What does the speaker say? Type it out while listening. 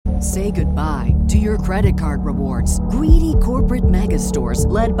Say goodbye to your credit card rewards. Greedy corporate mega stores,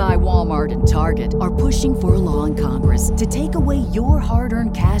 led by Walmart and Target, are pushing for a law in Congress to take away your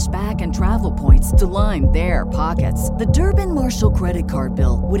hard-earned cash back and travel points to line their pockets. The Durbin-Marshall credit card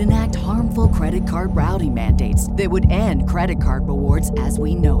bill would enact harmful credit card routing mandates that would end credit card rewards as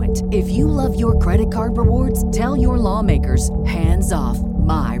we know it. If you love your credit card rewards, tell your lawmakers, hands off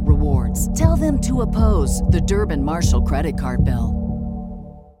my rewards. Tell them to oppose the Durbin-Marshall credit card bill.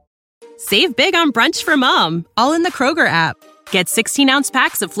 Save big on brunch for mom, all in the Kroger app. Get 16-ounce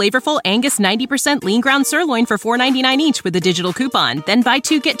packs of flavorful Angus 90% lean ground sirloin for $4.99 each with a digital coupon. Then buy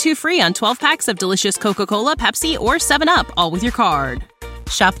 2, get 2 free on 12 packs of delicious Coca-Cola, Pepsi, or 7-Up, all with your card.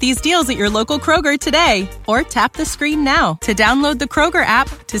 Shop these deals at your local Kroger today, or tap the screen now to download the Kroger app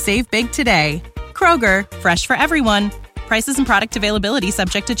to save big today. Kroger, fresh for everyone. Prices and product availability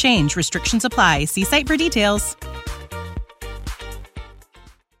subject to change. Restrictions apply. See site for details.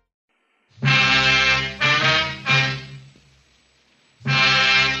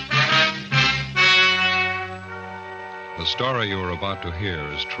 The story you are about to hear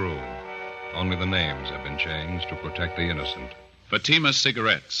is true. Only the names have been changed to protect the innocent. Fatima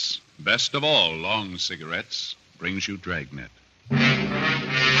Cigarettes, best of all long cigarettes, brings you Dragnet.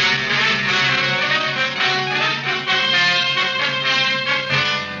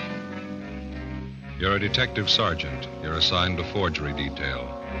 You're a detective sergeant. You're assigned to forgery detail.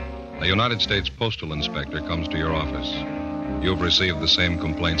 A United States postal inspector comes to your office. You've received the same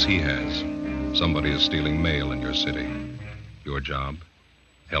complaints he has. Somebody is stealing mail in your city. Your job,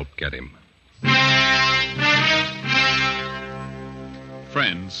 help get him.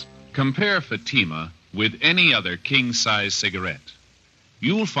 Friends, compare Fatima with any other king-size cigarette.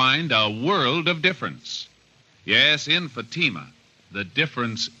 You'll find a world of difference. Yes, in Fatima, the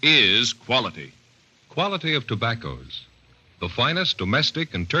difference is quality. Quality of tobaccos. The finest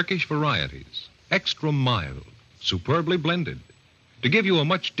domestic and Turkish varieties. Extra mild, superbly blended. To give you a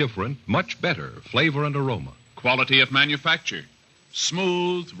much different, much better flavor and aroma. Quality of manufacture.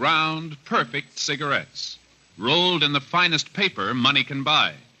 Smooth, round, perfect cigarettes. Rolled in the finest paper money can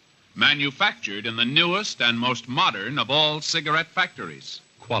buy. Manufactured in the newest and most modern of all cigarette factories.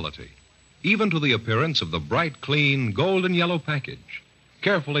 Quality. Even to the appearance of the bright, clean, golden yellow package.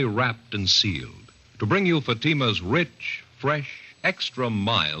 Carefully wrapped and sealed. To bring you Fatima's rich, fresh, extra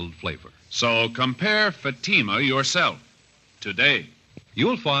mild flavor. So compare Fatima yourself. Today.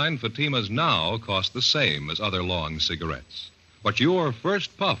 You'll find Fatimas now cost the same as other long cigarettes. But your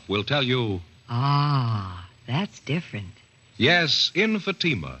first puff will tell you... Ah, that's different. Yes, in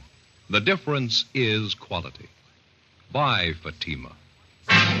Fatima, the difference is quality. Buy Fatima.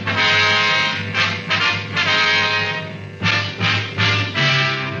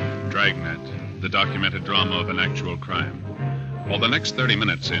 Dragnet, the documented drama of an actual crime. For the next 30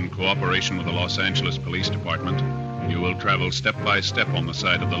 minutes, in cooperation with the Los Angeles Police Department, you will travel step by step on the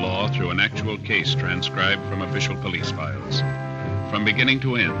side of the law through an actual case transcribed from official police files. From beginning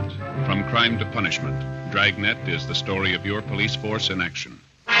to end, from crime to punishment, Dragnet is the story of your police force in action.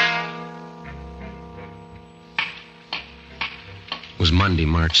 It was Monday,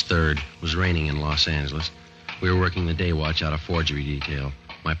 March 3rd. It was raining in Los Angeles. We were working the day watch out of forgery detail.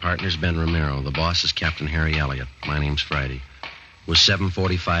 My partner's Ben Romero. The boss is Captain Harry Elliott. My name's Friday. It was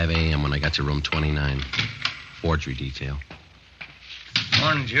 7:45 a.m. when I got to room 29. Forgery detail.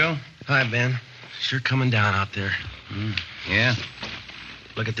 Morning, Joe. Hi, Ben. Sure coming down out there. Yeah?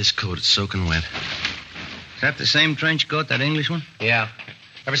 Look at this coat. It's soaking wet. Is that the same trench coat, that English one? Yeah.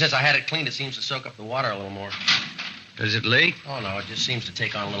 Ever since I had it cleaned, it seems to soak up the water a little more. Does it leak? Oh, no. It just seems to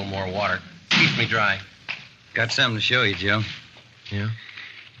take on a little more water. Keeps me dry. Got something to show you, Joe. Yeah?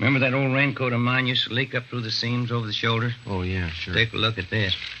 Remember that old raincoat of mine used to leak up through the seams over the shoulders? Oh, yeah, sure. Take a look at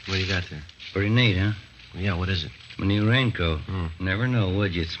this. What do you got there? Pretty neat, huh? Yeah, what is it? My new raincoat. Hmm. Never know,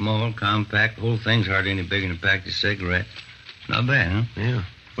 would you? It's small, compact. The whole thing's hardly any bigger than a pack of cigarettes. Not bad, huh? Yeah.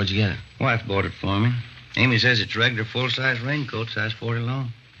 Where'd you get it? Wife bought it for me. Amy says it's regular full-size raincoat, size 40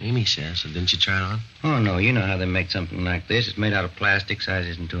 long. Amy says. So didn't you try it on? Oh, no. You know how they make something like this. It's made out of plastic. Size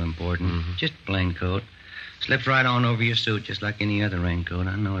isn't too important. Mm-hmm. Just a plain coat. Slips right on over your suit just like any other raincoat.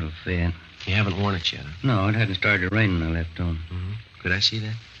 I know it'll fit. You haven't worn it yet, huh? No, it hadn't started to rain when I left home. Mm-hmm. Could I see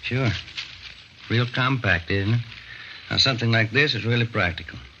that? Sure. Real compact, isn't it? Now, something like this is really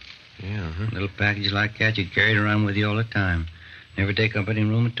practical. Yeah, uh-huh. Little package like that, you'd carry it around with you all the time. Never take up any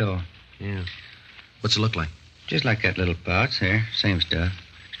room at all. Yeah. What's it look like? Just like that little pouch there. Same stuff.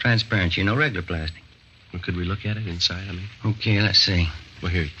 It's transparent, you know, regular plastic. Well, could we look at it inside, I mean? Okay, let's see.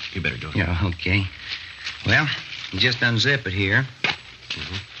 Well, here, you better do it. Yeah, okay. Well, you just unzip it here.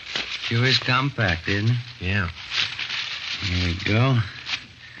 Mm-hmm. Sure is compact, isn't it? Yeah. There we go.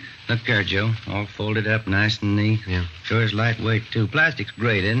 Look there, Joe. All folded up nice and neat. Yeah. Sure is lightweight, too. Plastic's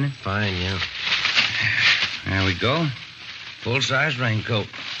great, isn't it? Fine, yeah. There we go. Full-size raincoat.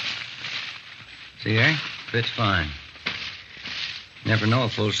 See here? Fits fine. Never know a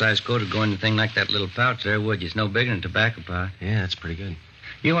full-size coat would go in a thing like that little pouch there, would you? It's no bigger than a tobacco pouch. Yeah, that's pretty good.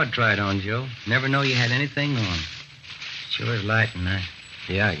 You ought to try it on, Joe. Never know you had anything on. Sure is light and nice.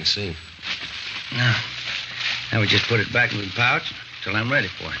 Yeah, I can see. Now we just put it back in the pouch till I'm ready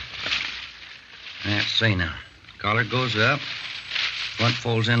for it. Let's see now. Collar goes up. Front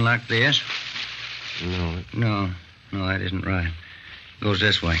folds in like this. No, that isn't right. Goes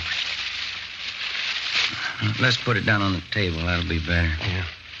this way. Let's put it down on the table. That'll be better.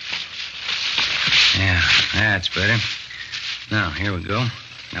 Yeah, that's better. Now, here we go.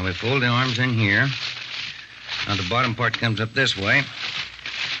 Now we fold the arms in here. Now the bottom part comes up this way.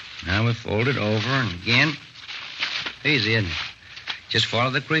 Now we fold it over and again. Easy, isn't it? Just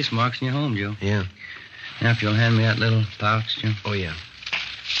follow the crease marks and you're home, Joe. Yeah. Now, if you'll hand me that little pouch, Joe. Oh, yeah.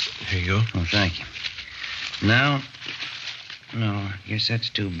 Here you go. Oh, thank you. Now, no, I guess that's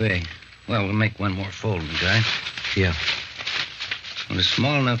too big. Well, we'll make one more fold, guy. Yeah. Well, it's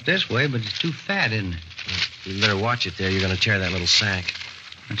small enough this way, but it's too fat, isn't it? You better watch it there. You're going to tear that little sack.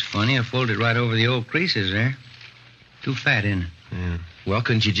 That's funny. I folded right over the old creases there. Too fat, isn't it? Yeah. Well,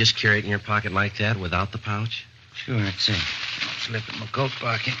 couldn't you just carry it in your pocket like that without the pouch? Sure, that's it. I'll slip it in my coat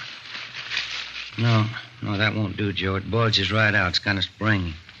pocket. No, that won't do, Joe. It bulges right out. It's kind of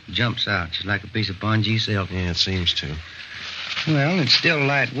springy. It jumps out, just like a piece of pongee silk. Yeah, it seems to. Well, it's still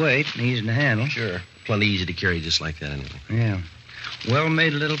lightweight and easy to handle. Sure. Plenty easy to carry just like that, anyway. Yeah.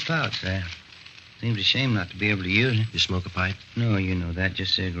 Well-made little pouch there. Seems a shame not to be able to use it. You smoke a pipe? No, you know that.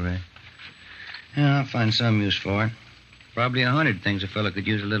 Just cigarette. Yeah, I'll find some use for it. Probably 100 things a fellow could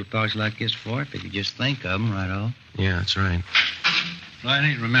use a little pouch like this for if he could just think of them right off. Yeah, that's right.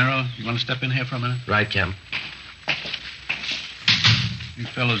 Righty, Romero, you want to step in here for a minute? Right, Captain. You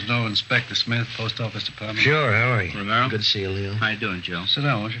fellows know Inspector Smith, Post Office Department? Sure, how are you? Romero? Good to see you, Leo. How you doing, Joe? Sit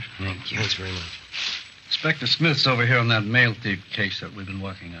down, won't you? Thank you. Thanks very much. Inspector Smith's over here on that mail thief case that we've been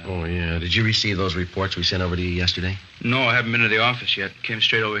working on. Oh, yeah. Did you receive those reports we sent over to you yesterday? No, I haven't been to the office yet. Came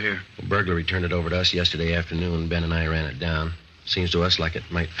straight over here. Well, burglar turned it over to us yesterday afternoon. Ben and I ran it down. Seems to us like it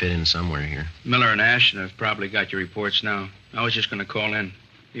might fit in somewhere here. Miller and Ashton have probably got your reports now. I was just going to call in.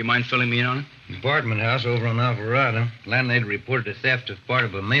 You mind filling me in on it? Apartment house over on Alvarado. Landlady reported a theft of part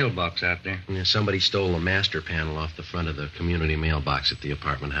of a mailbox out there. Yeah, somebody stole a master panel off the front of the community mailbox at the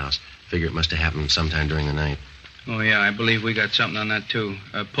apartment house. Figure it must have happened sometime during the night. Oh, yeah, I believe we got something on that, too.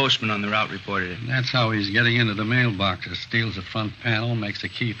 A postman on the route reported it. That's how he's getting into the mailboxes. Steals the front panel, makes a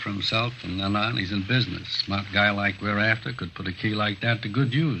key for himself, and then on, he's in business. Smart guy like we're after could put a key like that to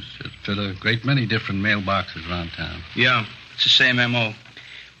good use. It'd fit a great many different mailboxes around town. Yeah, it's the same M.O.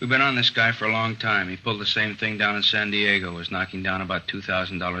 We've been on this guy for a long time. He pulled the same thing down in San Diego, was knocking down about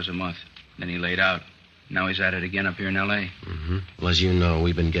 $2,000 a month. Then he laid out. Now he's at it again up here in L.A. Mm-hmm. Well, as you know,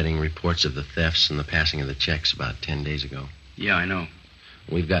 we've been getting reports of the thefts and the passing of the checks about 10 days ago. Yeah, I know.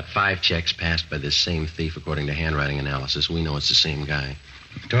 We've got 5 checks passed by this same thief according to handwriting analysis. We know it's the same guy.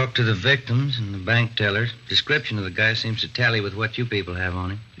 Talked to the victims and the bank tellers. Description of the guy seems to tally with what you people have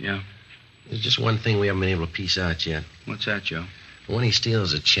on him. Yeah. There's just one thing we haven't been able to piece out yet. What's that, Joe? When he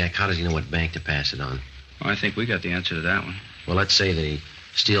steals a check, how does he know what bank to pass it on? Well, I think we got the answer to that one. Well, let's say that he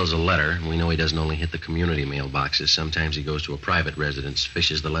steals a letter, and we know he doesn't only hit the community mailboxes. Sometimes he goes to a private residence,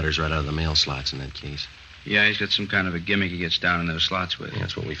 fishes the letters right out of the mail slots in that case. Yeah, he's got some kind of a gimmick he gets down in those slots with. Yeah,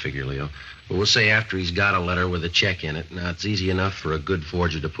 that's what we figure, Leo. But we'll say after he's got a letter with a check in it. Now, it's easy enough for a good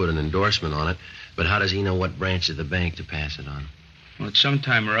forger to put an endorsement on it, but how does he know what branch of the bank to pass it on? Well, at some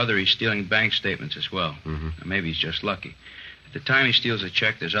time or other, he's stealing bank statements as well. Mm-hmm. Or maybe he's just lucky. At the time he steals a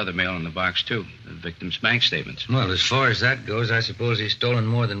check, there's other mail in the box, too. The victim's bank statements. Well, as far as that goes, I suppose he's stolen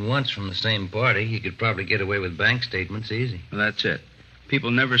more than once from the same party. He could probably get away with bank statements easy. Well, that's it.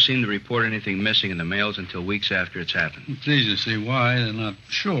 People never seem to report anything missing in the mails until weeks after it's happened. It's easy to see why. They're not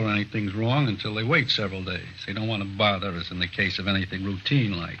sure anything's wrong until they wait several days. They don't want to bother us in the case of anything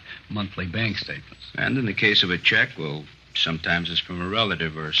routine like monthly bank statements. And in the case of a check, well, sometimes it's from a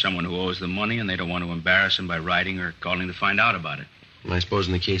relative or someone who owes them money, and they don't want to embarrass them by writing or calling to find out about it. Well, I suppose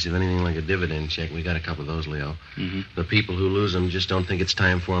in the case of anything like a dividend check, we got a couple of those, Leo. Mm-hmm. The people who lose them just don't think it's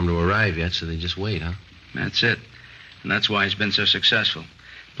time for them to arrive yet, so they just wait, huh? That's it. And that's why he's been so successful.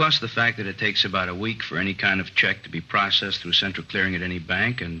 Plus the fact that it takes about a week for any kind of check to be processed through central clearing at any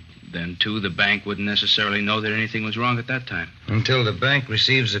bank, and then, too, the bank wouldn't necessarily know that anything was wrong at that time. Until the bank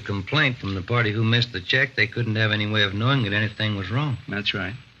receives a complaint from the party who missed the check, they couldn't have any way of knowing that anything was wrong. That's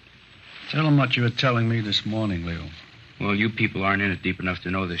right. Tell them what you were telling me this morning, Leo. Well, you people aren't in it deep enough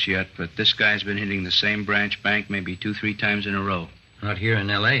to know this yet, but this guy's been hitting the same branch bank maybe 2-3 times in a row. Not here in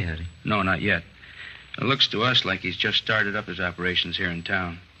L.A., has he? No, not yet. It looks to us like he's just started up his operations here in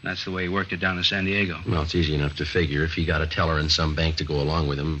town. That's the way he worked it down in San Diego. Well, it's easy enough to figure. If he got a teller in some bank to go along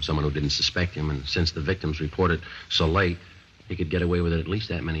with him, someone who didn't suspect him, and since the victims reported so late, he could get away with it at least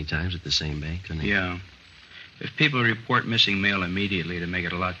that many times at the same bank, couldn't he? Yeah. If people report missing mail immediately, it'd make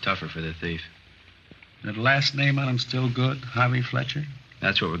it a lot tougher for the thief. That last name on him still good? Harvey Fletcher?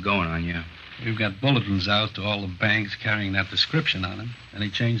 That's what we're going on, yeah. We've got bulletins out to all the banks carrying that description on him, and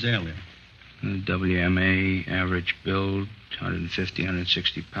he changed earlier. WMA, average build, 150,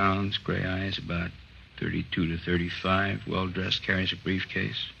 160 pounds, gray eyes, about 32 to 35, well-dressed, carries a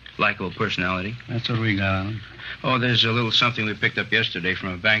briefcase. Likeable personality. That's what we got on him. Oh, there's a little something we picked up yesterday from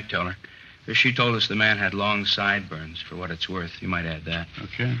a bank teller. She told us the man had long sideburns, for what it's worth. You might add that.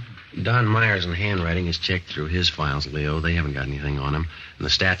 Okay. Don Myers in handwriting has checked through his files, Leo. They haven't got anything on him. And the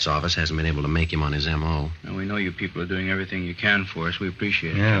stats office hasn't been able to make him on his M.O. Now, we know you people are doing everything you can for us. We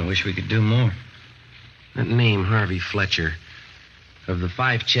appreciate it. Yeah, I wish we could do more. That name, Harvey Fletcher, of the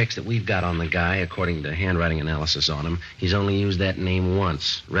 5 checks that we've got on the guy, according to handwriting analysis on him, he's only used that name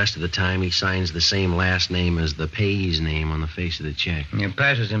once. Rest of the time, he signs the same last name as the payee's name on the face of the check. He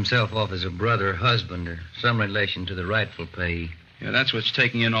passes himself off as a brother, husband, or some relation to the rightful payee. Yeah, that's what's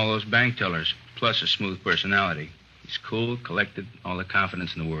taking in all those bank tellers, plus a smooth personality. He's cool, collected, all the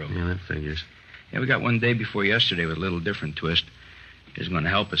confidence in the world. Yeah, that figures. Yeah, we got one day before yesterday with a little different twist. He isn't going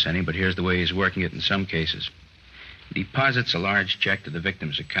to help us any, but here's the way he's working it in some cases. He deposits a large check to the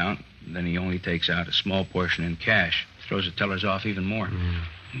victim's account, and then he only takes out a small portion in cash. Throws the tellers off even more.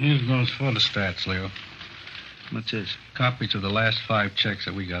 Here's those photostats, Leo. What's this? Copies of the last 5 checks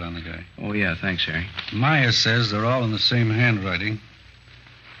that we got on the guy. Oh, yeah, thanks, Harry. Myers says they're all in the same handwriting.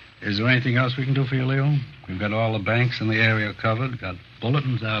 Is there anything else we can do for you, Leo? We've got all the banks in the area covered, got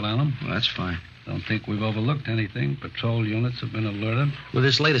bulletins out on them. Well, that's fine. Don't think we've overlooked anything. Patrol units have been alerted. With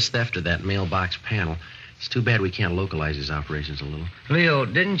this latest theft of that mailbox panel, it's too bad we can't localize his operations a little. Leo,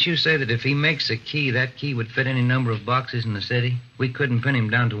 didn't you say that if he makes a key, that key would fit any number of boxes in the city? We couldn't pin him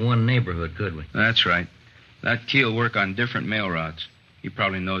down to one neighborhood, could we? That's right. That key will work on different mail routes. He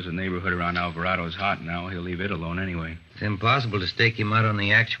probably knows the neighborhood around Alvarado is hot now. He'll leave it alone anyway. It's impossible to stake him out on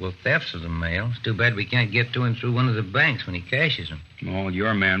the actual thefts of the mail. It's too bad we can't get to him through one of the banks when he cashes them. All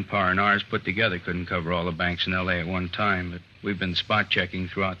your manpower and ours put together couldn't cover all the banks in L.A. at one time, but we've been spot checking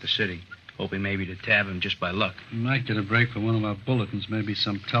throughout the city, hoping maybe to tab him just by luck. We might get a break for one of our bulletins. Maybe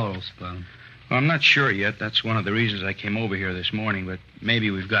some teller will spot him. Well, I'm not sure yet. That's one of the reasons I came over here this morning, but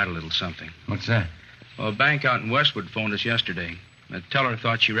maybe we've got a little something. What's that? Well, a bank out in Westwood phoned us yesterday. The teller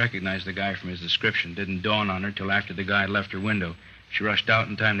thought she recognized the guy from his description. Didn't dawn on her till after the guy had left her window. She rushed out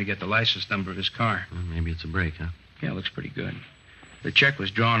in time to get the license number of his car. Well, maybe it's a break, huh? Yeah, it looks pretty good. The check was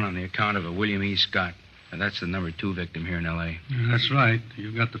drawn on the account of a William E. Scott. And that's the number 2 victim here in L.A. Yeah, that's right.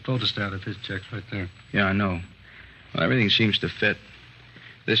 You've got the photostat of his checks right there. Yeah, I know. Well, everything seems to fit.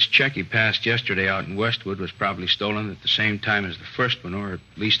 This check he passed yesterday out in Westwood was probably stolen at the same time as the first one, or at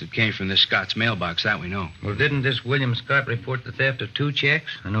least it came from this Scott's mailbox. That we know. Well, didn't this William Scott report the theft of 2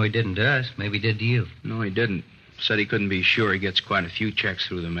 checks? I know he didn't to us. Maybe he did to you. No, he didn't. Said he couldn't be sure. He gets quite a few checks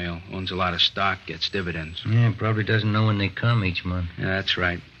through the mail. Owns a lot of stock, gets dividends. Yeah, probably doesn't know when they come each month. Yeah, that's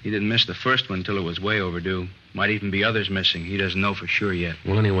right. He didn't miss the first one till it was way overdue. Might even be others missing. He doesn't know for sure yet.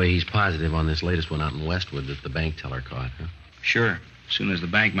 Well, anyway, he's positive on this latest one out in Westwood that the bank teller caught, huh? Sure. As soon as the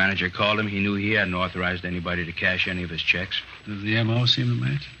bank manager called him, he knew he hadn't authorized anybody to cash any of his checks. Does the M.O. seem to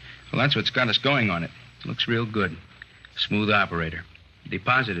match? Well, that's what's got us going on it. Looks real good. Smooth operator.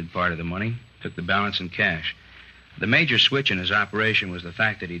 Deposited part of the money, took the balance in cash. The major switch in his operation was the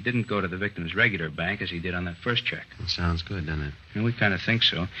fact that he didn't go to the victim's regular bank as he did on that first check. It sounds good, doesn't it? And we kind of think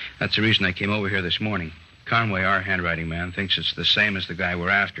so. That's the reason I came over here this morning. Conway, our handwriting man, thinks it's the same as the guy we're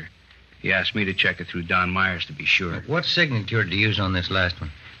after. He asked me to check it through Don Myers to be sure. What signature did you use on this last one?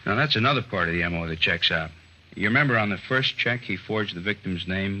 Now, that's another part of the M.O. that checks out. You remember on the first check, he forged the victim's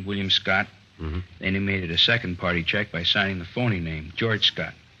name, William Scott? Mm-hmm. Then he made it a second-party check by signing the phony name, George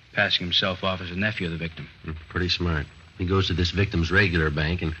Scott, passing himself off as a nephew of the victim. Pretty smart. He goes to this victim's regular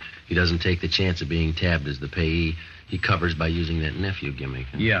bank, and he doesn't take the chance of being tabbed as the payee. He covers by using that nephew gimmick.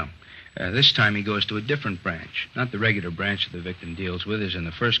 Huh? Yeah. This time he goes to a different branch. Not the regular branch that the victim deals with as in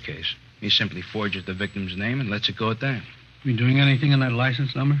the first case. He simply forges the victim's name and lets it go at that. You doing anything on that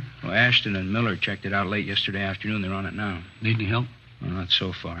license number? Well, Ashton and Miller checked it out late yesterday afternoon. They're on it now. Need any help? Well, not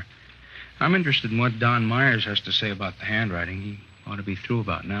so far. I'm interested in what Don Myers has to say about the handwriting. He ought to be through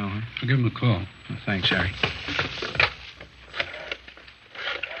about now, huh? I'll give him a call. Well, thanks, Harry.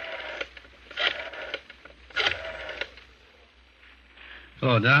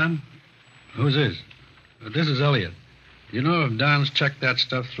 Hello, Don. Who's this? This is Elliot. You know if Don's checked that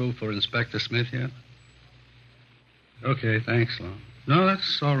stuff through for Inspector Smith yet? Okay, thanks, Lon. No,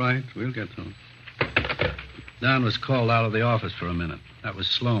 that's all right. We'll get to him. Don was called out of the office for a minute. That was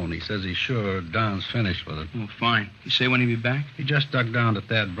Sloan. He says he's sure Don's finished with it. Oh, fine. You say when he'll be back? He just ducked down to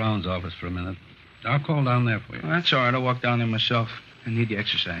Thad Brown's office for a minute. I'll call down there for you. Well, that's all right. I'll walk down there myself. I need the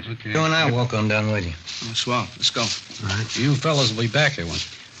exercise. Okay. Go and I'll walk on down with you. Oh, swell. Let's go. All right. You fellas will be back here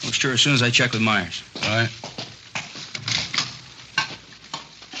once. Oh, sure, as soon as I check with Myers. All right.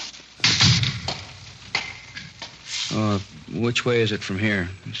 Which way is it from here?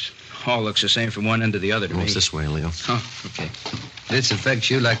 This hall looks the same from one end to the other to me. It's this way, Leo. Oh, okay. This affects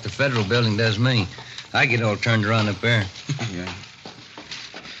you like the federal building does me. I get all turned around up there. Yeah.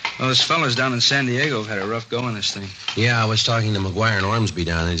 Well, those fellas down in San Diego have had a rough go on this thing. Yeah, I was talking to McGuire and Ormsby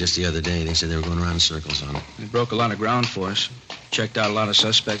down there just the other day. They said they were going around in circles on it. They broke a lot of ground for us. Checked out a lot of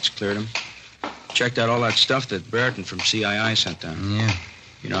suspects, cleared them. Checked out all that stuff that Brereton from CII sent down. Yeah.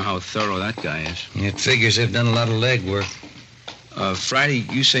 You know how thorough that guy is. It figures they've done a lot of legwork. Friday,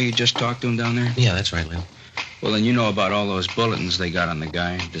 you say you just talked to him down there? Yeah, that's right, Leo. Well, then you know about all those bulletins they got on the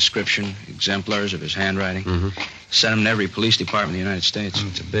guy. Description, exemplars of his handwriting. Mm-hmm. Sent them to every police department in the United States.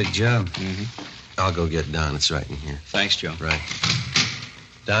 It's a big job. Mm-hmm. I'll go get Don. It's right in here. Thanks, Joe. Right.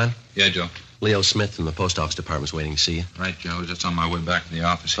 Don? Yeah, Joe. Leo Smith from the post office department's waiting to see you. Right, Joe. I was just on my way back to the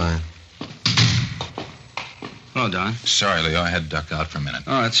office. Fine. Hello, Don. Sorry, Leo. I had to duck out for a minute.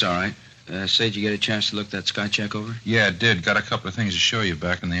 Oh, that's all right. Say, did you get a chance to look that sky check over? Yeah, I did. Got a couple of things to show you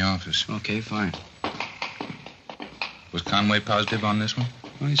back in the office. Okay, fine. Was Conway positive on this one?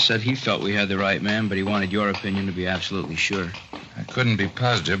 Well, he said he felt we had the right man, but he wanted your opinion to be absolutely sure. I couldn't be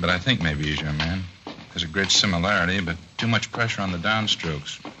positive, but I think maybe he's your man. There's a great similarity, but too much pressure on the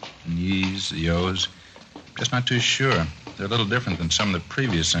downstrokes. The ye's, the yo's. Just not too sure. They're a little different than some of the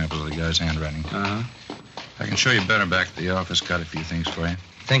previous samples of the guy's handwriting. Uh-huh. I can show you better back at the office. Got a few things for you.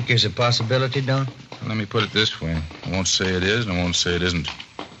 Think there's a possibility, Don? Well, let me put it this way. I won't say it is, and I won't say it isn't.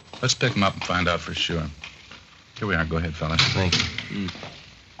 Let's pick him up and find out for sure. Here we are. Go ahead, fellas. Thank you.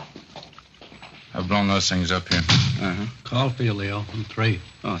 I've blown those things up here. Uh-huh. Call for you, Leo. I'm 3.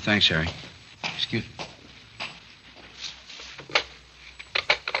 Oh, thanks, Harry. Excuse me.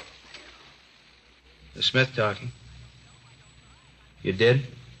 The Smith talking. You did?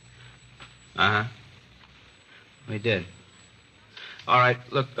 Uh-huh. We did. All right,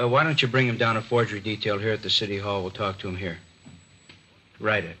 look, why don't you bring him down to forgery detail here at the City Hall? We'll talk to him here.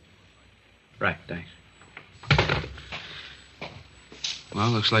 Right, Ed. Right, thanks. Well,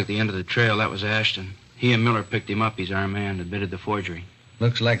 looks like the end of the trail. That was Ashton. He and Miller picked him up. He's our man, admitted the forgery.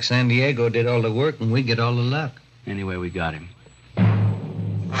 Looks like San Diego did all the work and we get all the luck. Anyway, we got him.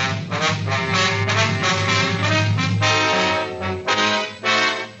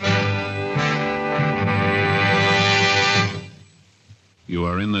 You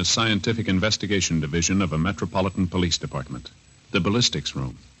are in the Scientific Investigation Division of a Metropolitan Police Department, the ballistics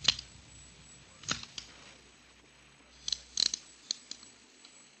room.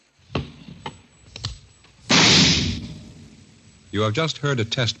 You have just heard a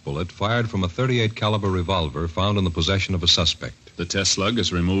test bullet fired from a .38 caliber revolver found in the possession of a suspect. The test slug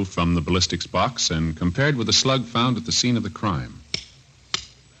is removed from the ballistics box and compared with the slug found at the scene of the crime.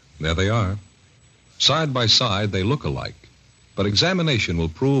 There they are. Side by side, they look alike. But examination will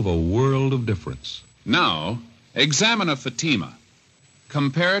prove a world of difference. Now, examine a Fatima.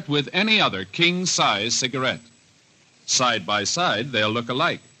 Compare it with any other king-size cigarette. Side by side, they'll look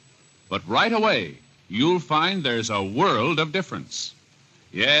alike. But right away, you'll find there's a world of difference.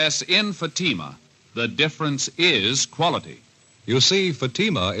 Yes, in Fatima, the difference is quality. You see,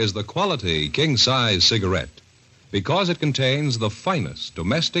 Fatima is the quality king-size cigarette because it contains the finest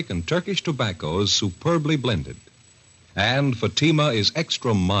domestic and Turkish tobaccos superbly blended. And Fatima is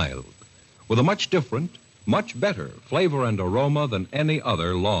extra mild, with a much different, much better flavor and aroma than any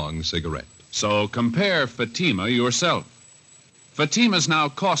other long cigarette. So compare Fatima yourself. Fatimas now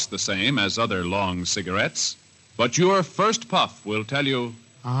cost the same as other long cigarettes, but your first puff will tell you...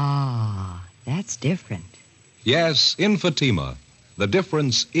 Ah, that's different. Yes, in Fatima, the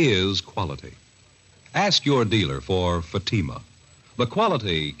difference is quality. Ask your dealer for Fatima, the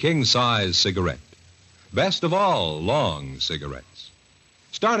quality king-size cigarette. Best of all long cigarettes.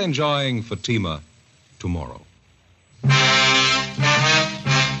 Start enjoying Fatima tomorrow.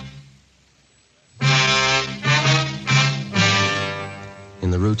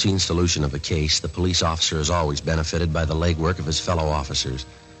 In the routine solution of a case, the police officer is always benefited by the legwork of his fellow officers.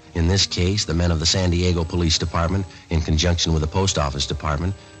 In this case, the men of the San Diego Police Department, in conjunction with the Post Office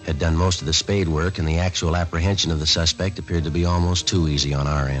Department, had done most of the spade work, and the actual apprehension of the suspect appeared to be almost too easy on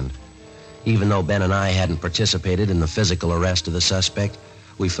our end. Even though Ben and I hadn't participated in the physical arrest of the suspect,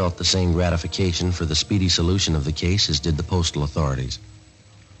 we felt the same gratification for the speedy solution of the case as did the postal authorities.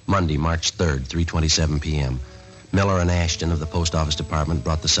 Monday, March 3rd, 3:27 p.m., Miller and Ashton of the Post Office Department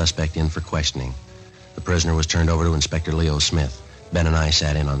brought the suspect in for questioning. The prisoner was turned over to Inspector Leo Smith. Ben and I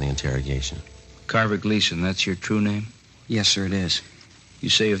sat in on the interrogation. Carver Gleason, that's your true name? Yes, sir, it is. You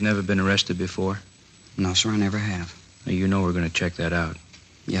say you've never been arrested before? No, sir, I never have. Now, you know we're going to check that out.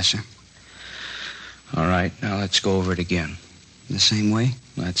 Yes, sir. All right, now let's go over it again. The same way?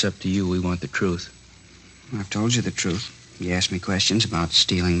 That's up to you. We want the truth. I've told you the truth. You asked me questions about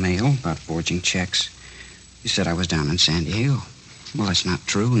stealing mail, about forging checks. You said I was down in San Diego. Well, that's not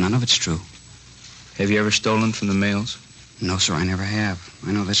true. None of it's true. Have you ever stolen from the mails? No, sir, I never have.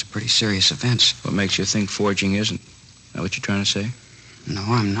 I know that's a pretty serious offense. What makes you think forging isn't? Is that what you're trying to say? No,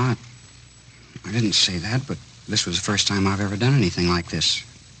 I'm not. I didn't say that, but this was the first time I've ever done anything like this.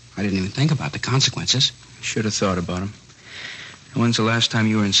 I didn't even think about the consequences. Should have thought about them. When's the last time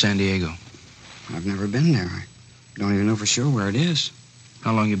you were in San Diego? I've never been there. I don't even know for sure where it is.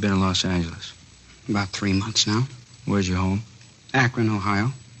 How long you been in Los Angeles? About 3 months now. Where's your home? Akron,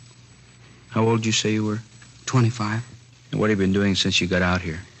 Ohio. How old did you say you were? 25. And what have you been doing since you got out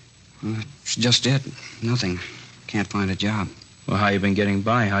here? Well, that's just it. Nothing. Can't find a job. Well, how you been getting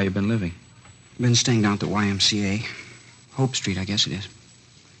by? How you been living? Been staying down at the YMCA. Hope Street, I guess it is.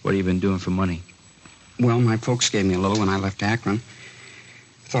 What have you been doing for money? Well, my folks gave me a little when I left Akron.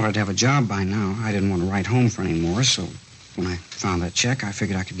 Thought I'd have a job by now. I didn't want to write home for any more, so when I found that check, I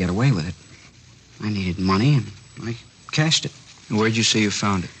figured I could get away with it. I needed money, and I cashed it. And where'd you say you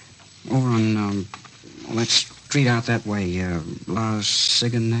found it? Over on, that street out that way, La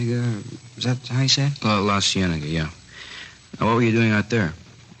Cienega. Is that how you said? La Cienega, yeah. Now, what were you doing out there?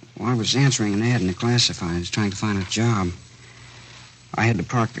 Well, I was answering an ad in the classifieds, trying to find a job. I had to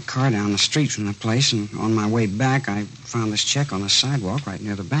park the car down the street from the place, and on my way back, I found this check on the sidewalk right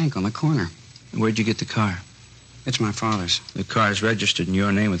near the bank on the corner. Where'd you get the car? It's my father's. The car's registered in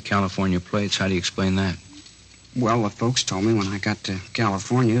your name with California plates. How do you explain that? Well, the folks told me when I got to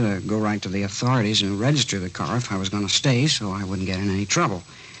California to go right to the authorities and register the car if I was going to stay so I wouldn't get in any trouble.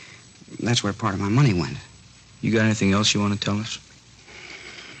 That's where part of my money went. You got anything else you want to tell us?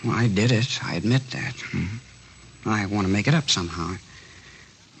 Well, I did it. I admit that. Mm-hmm. I want to make it up somehow.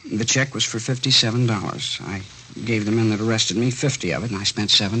 The check was for $57. I gave the men that arrested me 50 of it, and I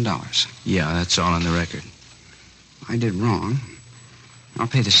spent $7. Yeah, that's all on the record. I did wrong. I'll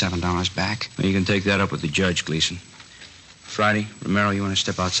pay the $7 back. Well, you can take that up with the judge, Gleason. Friday, Romero, you want to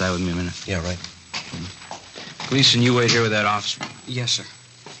step outside with me a minute? Yeah, right. Gleason, you wait here with that officer. Yes, sir.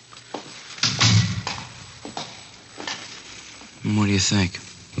 And what do you think?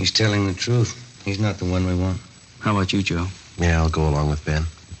 He's telling the truth. He's not the one we want. How about you, Joe? Yeah, I'll go along with Ben.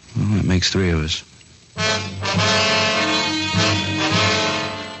 Well, that makes 3 of us.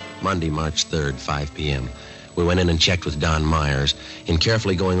 Monday, March 3rd, 5 p.m. We went in and checked with Don Myers. In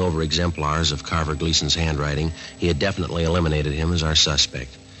carefully going over exemplars of Carver Gleason's handwriting, he had definitely eliminated him as our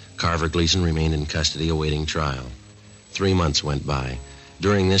suspect. Carver Gleason remained in custody awaiting trial. 3 months went by.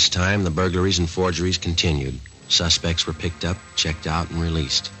 During this time, the burglaries and forgeries continued. Suspects were picked up, checked out, and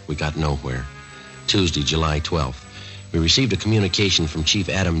released. We got nowhere. Tuesday, July 12th. We received a communication from Chief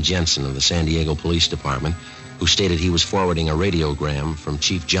Adam Jensen of the San Diego Police Department, who stated he was forwarding a radiogram from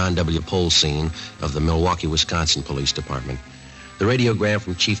Chief John W. Polsine of the Milwaukee, Wisconsin Police Department. The radiogram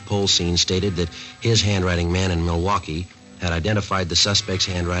from Chief Polsine stated that his handwriting man in Milwaukee had identified the suspect's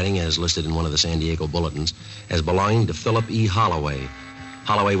handwriting, as listed in one of the San Diego bulletins, as belonging to Philip E. Holloway.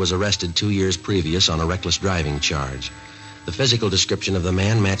 Holloway was arrested 2 years previous on a reckless driving charge. The physical description of the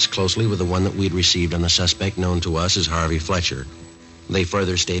man matched closely with the one that we'd received on the suspect known to us as Harvey Fletcher. They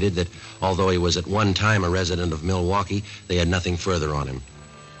further stated that although he was at one time a resident of Milwaukee, they had nothing further on him.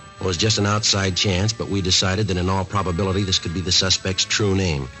 It was just an outside chance, but we decided that in all probability this could be the suspect's true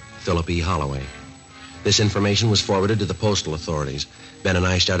name, Philip E. Holloway. This information was forwarded to the postal authorities. Ben and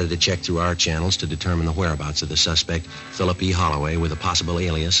I started to check through our channels to determine the whereabouts of the suspect, Philip E. Holloway, with a possible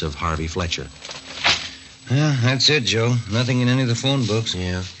alias of Harvey Fletcher. Yeah, that's it, Joe. Nothing in any of the phone books.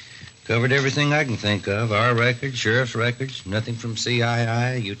 Yeah. Covered everything I can think of. Our records, sheriff's records, nothing from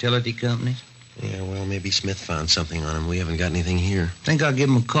CII, utility companies. Yeah, well, maybe Smith found something on him. We haven't got anything here. Think I'll give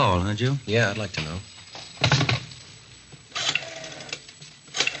him a call, huh, Joe? Yeah, I'd like to know.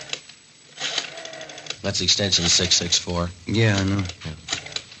 That's extension 664. Yeah, I know.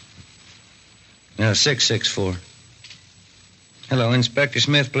 Yeah, 664. Hello, Inspector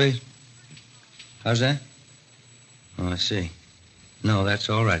Smith, please. How's that? Oh, I see. No, that's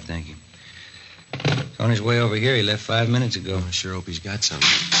all right, thank you. He's on his way over here. He left 5 minutes ago. I sure hope he's got something.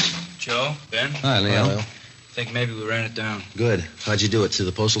 Joe, Ben? Hi, Leo. Hello. Think maybe we ran it down. Good. How'd you do it? Through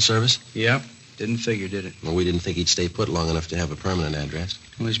the Postal Service? Yep. Didn't figure, did it? Well, we didn't think he'd stay put long enough to have a permanent address.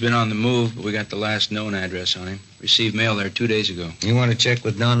 Well, he's been on the move, but we got the last known address on him. Received mail there 2 days ago. You want to check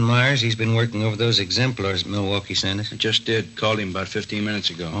with Don Myers? He's been working over those exemplars Milwaukee sent us. I just did. Called him about 15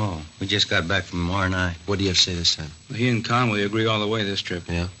 minutes ago. Oh, we just got back from R&I. What do you have to say this time? Well, he and Conway agree all the way this trip.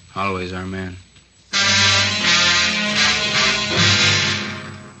 Yeah? Holloway's our man.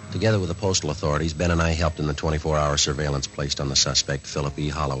 Together with the postal authorities, Ben and I helped in the 24-hour surveillance placed on the suspect, Philip E.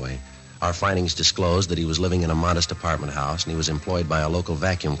 Holloway. Our findings disclosed that he was living in a modest apartment house and he was employed by a local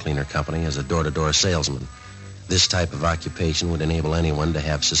vacuum cleaner company as a door-to-door salesman. This type of occupation would enable anyone to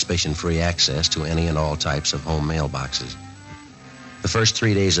have suspicion-free access to any and all types of home mailboxes. The first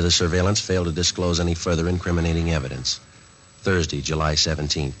 3 days of the surveillance failed to disclose any further incriminating evidence. Thursday, July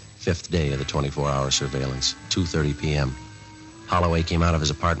 17th, fifth day of the 24-hour surveillance, 2:30 p.m. Holloway came out of his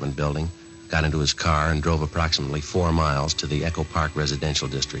apartment building, got into his car, and drove approximately 4 miles to the Echo Park residential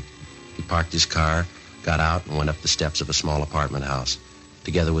district. He parked his car, got out, and went up the steps of a small apartment house.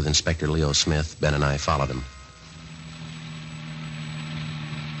 Together with Inspector Leo Smith, Ben and I followed him.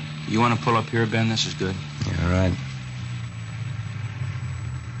 You want to pull up here, Ben? This is good. Yeah, all right.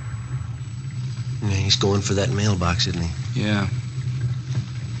 Yeah, he's going for that mailbox, isn't he? Yeah.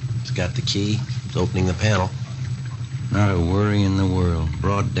 He's got the key. He's opening the panel. Not a worry in the world.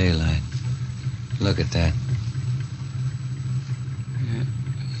 Broad daylight. Look at that. Yeah.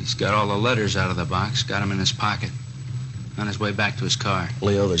 He's got all the letters out of the box, got them in his pocket. On his way back to his car.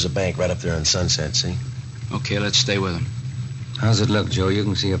 Leo, there's a bank right up there on Sunset, see? Okay, let's stay with him. How's it look, Joe? You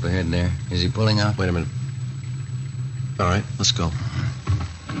can see up ahead there. Is he pulling out? Wait a minute. All right, let's go.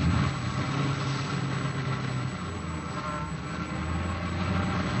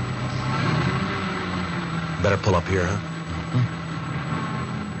 Better pull up here, huh?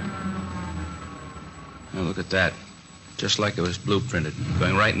 Now, look at that. Just like it was blueprinted.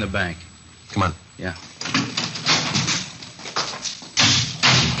 Going right in the bank. Come on. Yeah.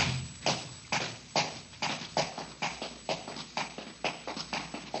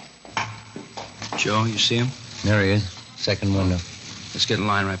 Joe, you see him? There he is. Second window. Let's get in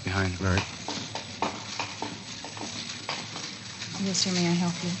line right behind him. All right. Yes, sir. May I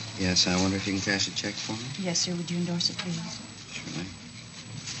help you? Yes, I wonder if you can cash a check for me? Yes, sir. Would you endorse it, please? Surely.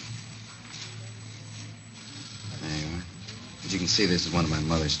 There you are. As you can see, this is one of my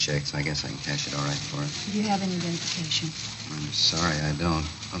mother's checks. I guess I can cash it all right for her. Do you have any identification? I'm sorry, I don't.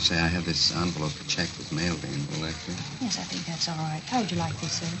 I'll say I have this envelope the check was mailed in. Will that do? Yes, I think that's all right. How would you like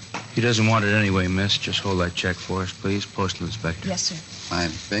this, sir? He doesn't want it anyway, miss. Just hold that check for us, please. Postal inspector. Yes, sir. I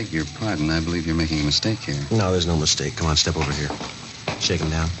beg your pardon. I believe you're making a mistake here. No, there's no mistake. Come on, step over here. Shake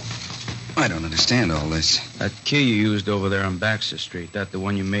him down. I don't understand all this. That key you used over there on Baxter Street, that the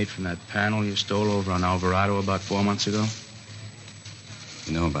one you made from that panel you stole over on Alvarado about 4 months ago?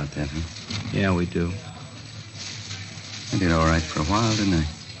 You know about that, huh? Yeah, we do. I did all right for a while, didn't I?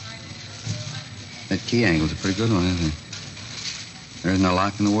 That key angle's a pretty good one, isn't it? There isn't a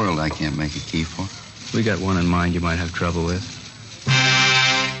lock in the world I can't make a key for. We got one in mind you might have trouble with.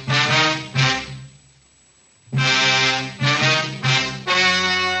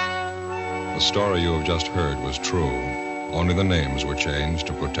 The story you have just heard was true. Only the names were changed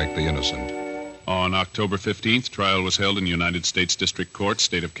to protect the innocent. On October 15th, trial was held in United States District Court,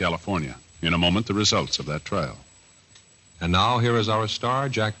 State of California. In a moment, the results of that trial. And now, here is our star,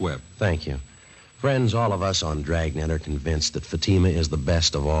 Jack Webb. Thank you. Friends, all of us on Dragnet are convinced that Fatima is the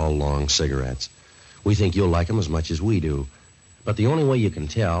best of all long cigarettes. We think you'll like them as much as we do. But the only way you can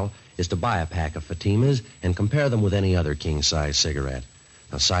tell is to buy a pack of Fatimas and compare them with any other king-size cigarette.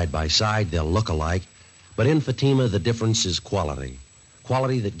 Now, side by side, they'll look alike, but in Fatima, the difference is quality.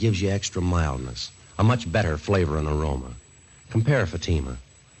 Quality that gives you extra mildness, a much better flavor and aroma. Compare Fatima.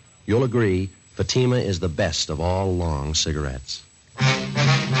 You'll agree, Fatima is the best of all long cigarettes.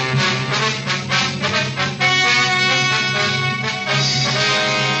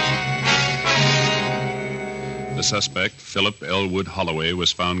 The suspect, Philip Elwood Holloway,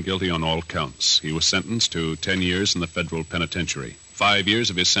 was found guilty on all counts. He was sentenced to 10 years in the federal penitentiary. 5 years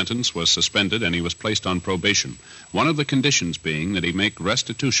of his sentence was suspended, and he was placed on probation, one of the conditions being that he make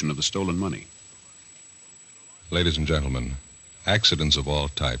restitution of the stolen money. Ladies and gentlemen, accidents of all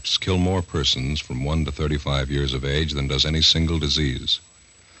types kill more persons from 1 to 35 years of age than does any single disease.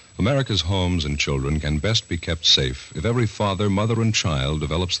 America's homes and children can best be kept safe if every father, mother, and child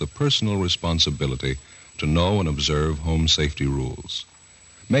develops the personal responsibility to know and observe home safety rules.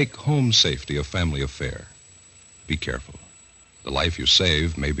 Make home safety a family affair. Be careful. The life you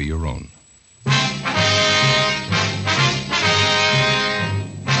save may be your own.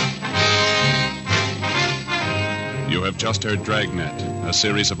 You have just heard Dragnet, a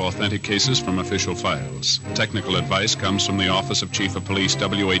series of authentic cases from official files. Technical advice comes from the Office of Chief of Police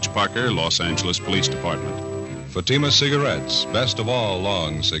W.H. Parker, Los Angeles Police Department. Fatima Cigarettes, best of all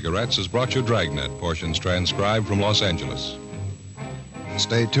long cigarettes, has brought you Dragnet, portions transcribed from Los Angeles.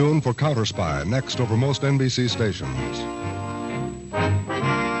 Stay tuned for Counter Spy, next over most NBC stations.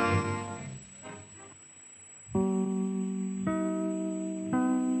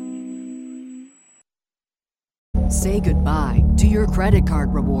 Say goodbye to your credit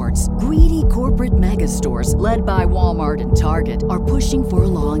card rewards. Greedy corporate mega stores, led by Walmart and Target, are pushing for a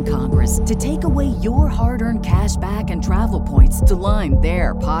law in Congress to take away your hard-earned cash back and travel points to line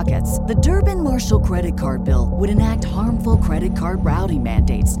their pockets. The Durbin-Marshall credit card bill would enact harmful credit card routing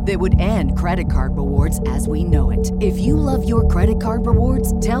mandates that would end credit card rewards as we know it. If you love your credit card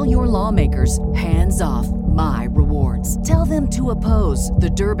rewards, tell your lawmakers, hands off my rewards. Tell them to oppose the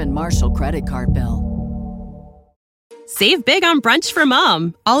Durbin-Marshall credit card bill. Save big on brunch for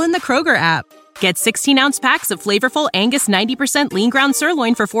mom, all in the Kroger app. Get 16-ounce packs of flavorful Angus 90% lean ground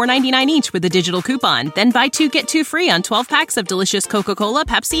sirloin for $4.99 each with a digital coupon. Then buy 2, get 2 free on 12 packs of delicious Coca-Cola,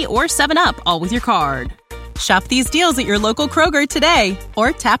 Pepsi, or 7-Up, all with your card. Shop these deals at your local Kroger today,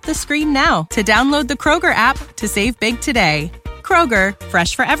 or tap the screen now to download the Kroger app to save big today. Kroger,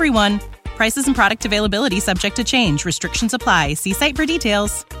 fresh for everyone. Prices and product availability subject to change. Restrictions apply. See site for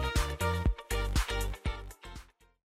details.